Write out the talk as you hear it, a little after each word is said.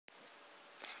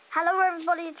Hello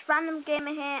everybody, it's Random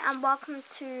Gamer here and welcome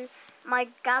to my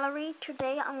gallery.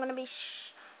 Today I'm going to be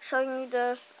showing you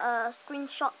the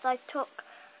screenshots I took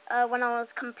when I was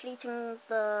completing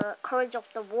the Courage of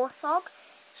the Warthog.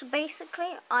 So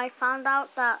basically I found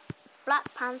out that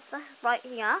Black Panther right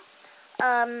here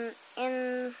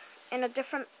in a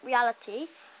different reality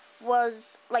was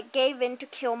gave in to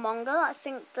Killmonger. I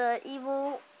think the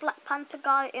evil Black Panther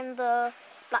guy in the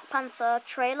Black Panther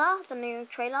trailer, the new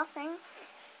trailer thing,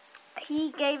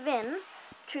 he gave in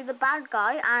to the bad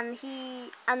guy, and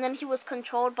then he was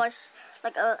controlled by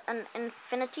an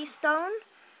infinity stone.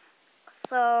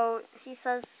 So he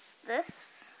says this: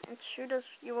 "Intruders,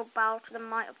 you will bow to the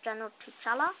might of General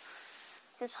Challas.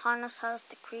 His Highness has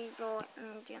decreed your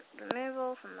immediate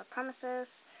removal from the premises."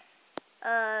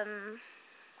 And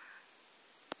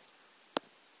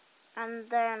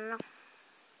then,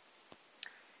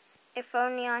 "If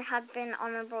only I had been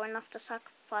honorable enough to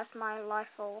sacrifice my life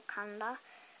for Wakanda.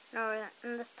 No,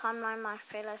 in this timeline, my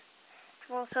fearless."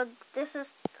 Well, so this is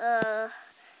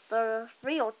the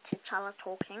real T'Challa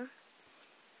talking.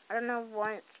 I don't know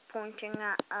why it's pointing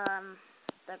at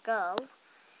the girl,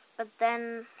 but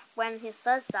then when he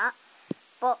says that,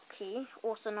 Bucky,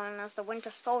 also known as the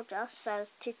Winter Soldier,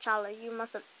 says, "T'Challa, you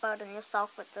mustn't burden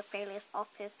yourself with the failures of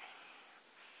his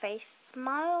face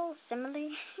smile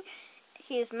simile."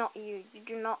 He is not you. You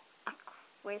do not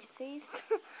acquiesce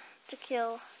to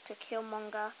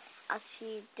Killmonger as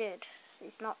he did.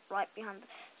 He's not right behind.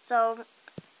 So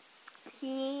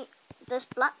this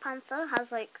Black Panther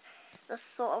has like the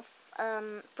sort of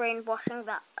brainwashing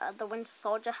that the Winter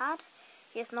Soldier had.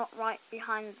 He's not right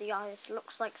behind the eyes.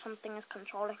 Looks like something is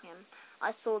controlling him.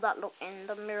 I saw that look in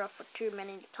the mirror for too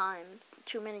many times,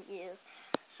 too many years.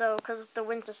 So, because the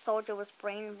Winter Soldier was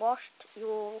brainwashed,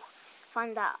 you'll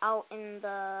find that out in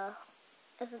the...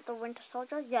 Is it the Winter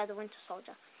Soldier? Yeah, the Winter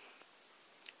Soldier.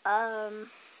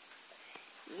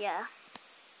 Yeah.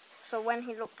 So when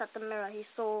he looked at the mirror, he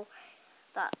saw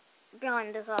that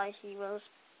behind his eye he was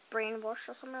brainwashed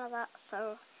or something like that.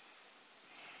 So,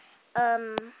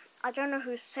 I don't know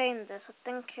who's saying this. I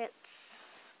think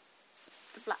it's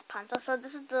the Black Panther. So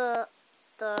this is the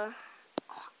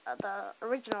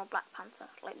original Black Panther,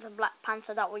 like the Black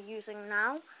Panther that we're using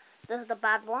now. This is the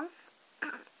bad one.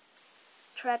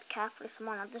 Tread carefully,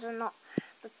 Simona. This is not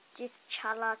the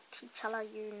T'Challa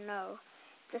you know.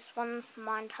 This one's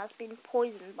mind has been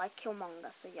poisoned by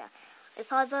Killmonger. So yeah,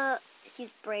 it's either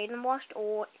he's brainwashed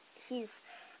or he's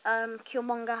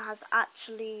Killmonger has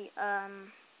actually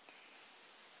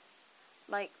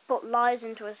put lies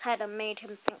into his head and made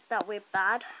him think that we're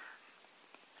bad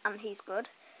and he's good.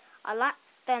 I lacked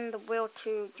then the will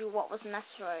to do what was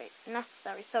necessary.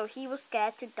 So he was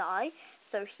scared to die,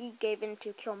 so he gave in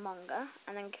to Killmonger,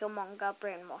 and then Killmonger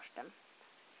brainwashed him.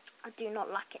 I do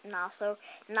not lack it now. So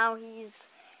now he's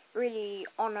really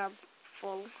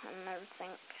honorable and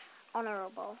everything,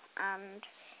 honorable, and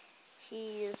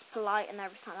he is polite and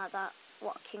everything like that.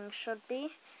 What a king should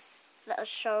be. Let us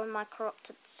show my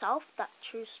corrupted self that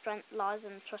true strength lies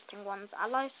in trusting one's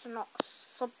allies and not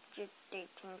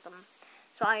subjugating them.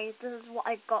 So this is what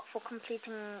I got for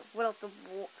completing Will of the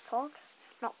Warthog.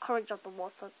 Not Courage of the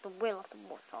Warthog, the Will of the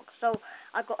Warthog. So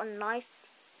I got a nice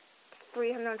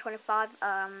 325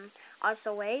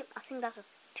 ISO 8. I think that's a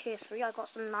tier 3. I got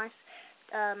some nice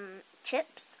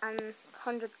chips and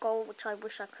 100 gold, which I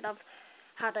wish I could have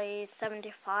had a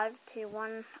 75 tier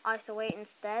 1 ISO 8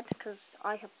 instead, because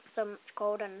I have so much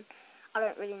gold and I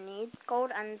don't really need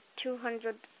gold. And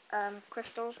 200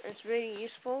 crystals is really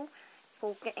useful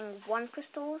for getting one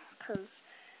crystal, because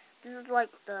this is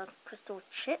like the crystal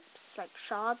chips, like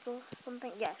shards or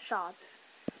something. Yeah, shards.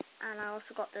 And I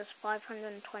also got this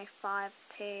 525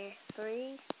 tier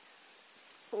 3.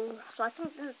 Ooh, so I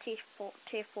think this is tier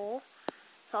 4.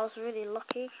 So I was really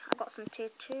lucky. I got some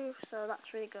tier 2, so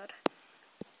that's really good.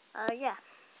 Yeah.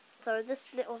 So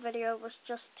this little video was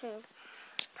just to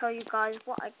tell you guys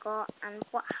what I got and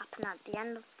what happened at the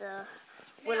end of the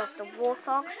Will of the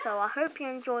Warthog. So I hope you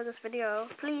enjoyed this video.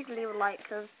 Please leave a like,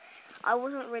 because I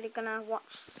wasn't really gonna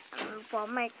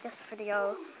make this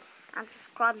video, and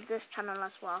subscribe to this channel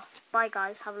as well. Bye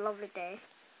guys, have a lovely day.